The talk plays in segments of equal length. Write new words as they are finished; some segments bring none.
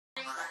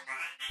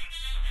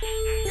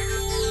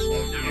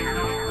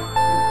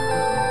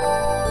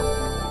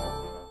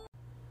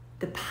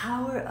The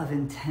power of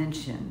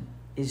intention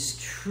is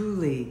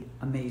truly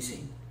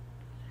amazing.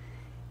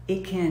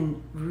 It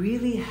can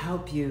really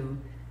help you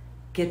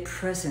get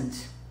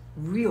present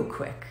real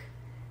quick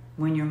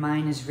when your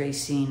mind is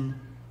racing,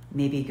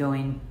 maybe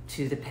going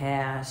to the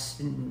past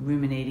and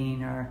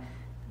ruminating or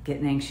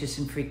getting anxious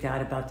and freaked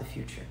out about the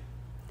future.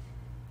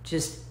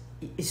 Just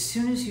as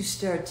soon as you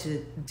start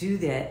to do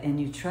that and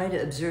you try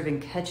to observe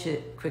and catch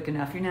it quick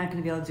enough, you're not going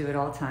to be able to do it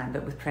all the time,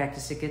 but with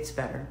practice it gets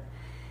better.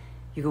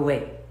 You go,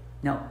 wait,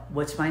 no,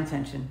 what's my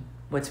intention?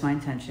 What's my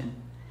intention?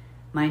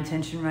 My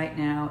intention right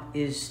now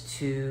is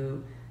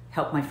to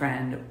help my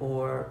friend,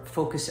 or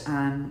focus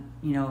on,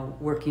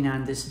 working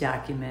on this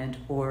document,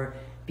 or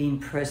being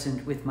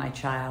present with my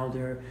child,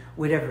 or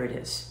whatever it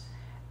is.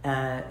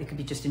 It could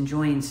be just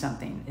enjoying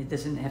something. It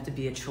doesn't have to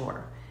be a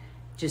chore.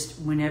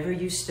 Just whenever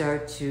you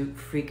start to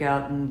freak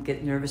out and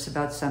get nervous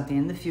about something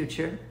in the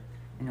future,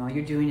 and all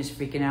you're doing is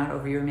freaking out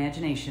over your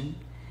imagination,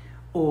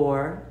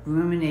 or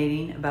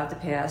ruminating about the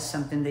past,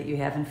 something that you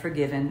haven't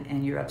forgiven,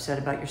 and you're upset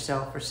about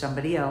yourself or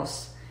somebody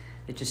else,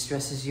 that just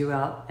stresses you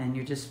out, and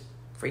you're just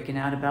freaking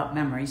out about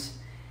memories,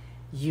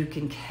 you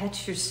can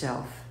catch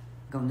yourself,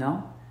 go,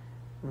 no,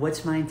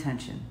 what's my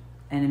intention?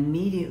 And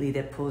immediately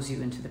that pulls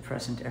you into the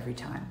present every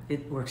time.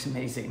 It works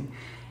amazing.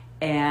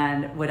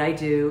 And what I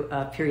do,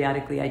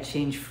 periodically, I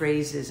change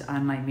phrases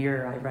on my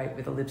mirror. I write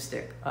with a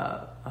lipstick,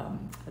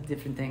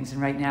 different things. And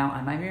right now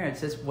on my mirror, it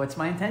says, what's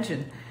my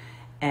intention?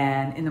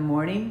 And in the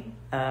morning,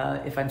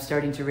 if I'm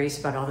starting to race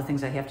about all the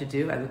things I have to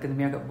do, I look in the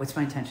mirror and go, what's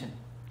my intention?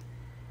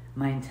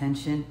 My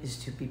intention is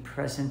to be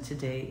present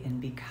today and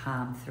be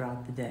calm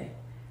throughout the day.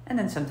 And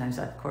then sometimes,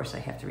 of course, I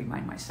have to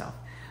remind myself.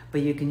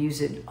 But you can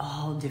use it in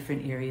all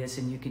different areas,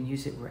 and you can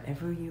use it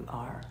wherever you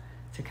are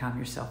to calm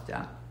yourself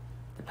down.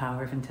 The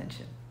power of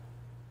intention.